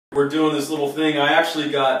We're doing this little thing. I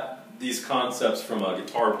actually got these concepts from a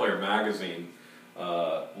Guitar Player magazine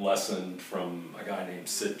lesson from a guy named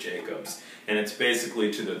Sid Jacobs, and it's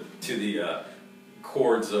basically to the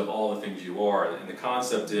chords of all the things you are. And the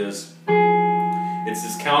concept is it's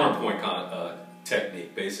this counterpoint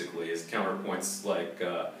technique. Basically, is counterpoints like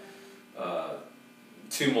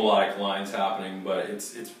two melodic lines happening, but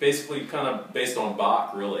it's basically kind of based on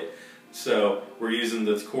Bach, really. So we're using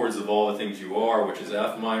the chords of all the things you are, which is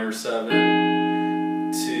F minor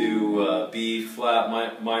 7 to B flat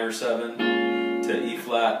minor 7 to E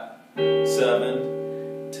flat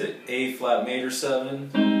 7 to A flat major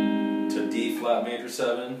 7 to D flat major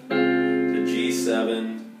 7 to G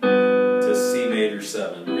 7 to C major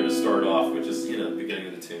 7. We're going to start off with just, the beginning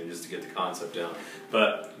of the tune just to get the concept down.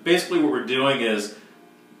 But basically what we're doing is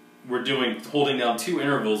we're holding down two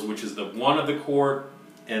intervals, which is the one of the chord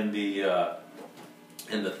and the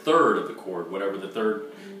third of the chord, whatever the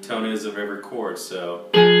third tone is of every chord. So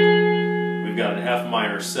we've got an F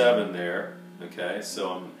minor 7 there. Okay, so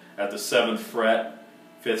I'm at the 7th fret,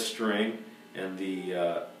 5th string, and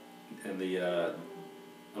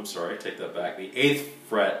I'm sorry, take that back. The 8th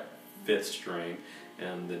fret, 5th string,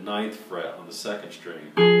 and the 9th fret on the 2nd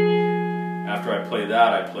string. After I play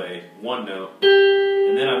that, I play one note,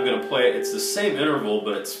 and then I'm going to play. It's the same interval,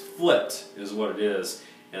 but it's flipped, is what it is.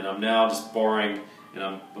 And I'm now just barring, and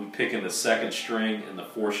I'm picking the 2nd string and the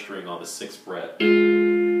 4th string on the 6th fret.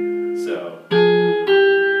 So,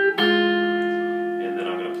 and then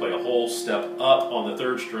I'm going to play a whole step up on the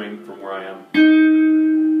 3rd string from where I am.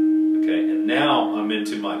 Okay, and now I'm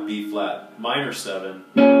into my B flat minor 7,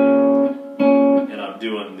 and I'm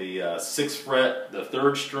doing the 6th fret, the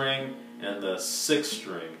 3rd string, and the 6th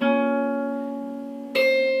string.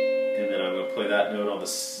 And then I'm going to play that note on the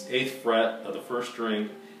 8th fret of the 1st string,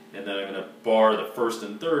 and then I'm going to bar the 1st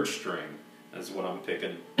and 3rd string. That's what I'm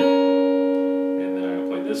picking. And then I'm going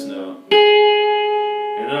to play this note.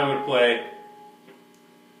 And then I'm going to play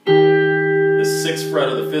the 6th fret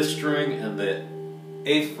of the 5th string and the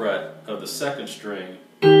 8th fret of the 2nd string.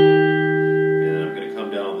 And then I'm going to come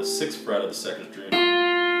down on the 6th fret of the 2nd string.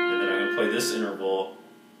 And then I'm going to play this interval,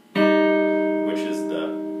 which is the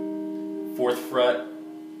 4th fret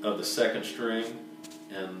of the 2nd string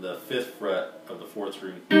and the 5th fret of the 4th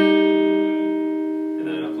string. And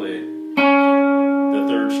then I play the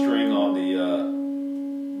 3rd string on the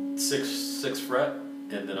 6th fret,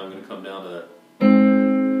 and then I'm going to come down to that.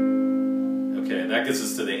 Okay, and that gets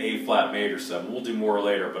us to the A flat major 7. We'll do more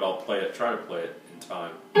later, but I'll try to play it in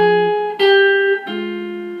time.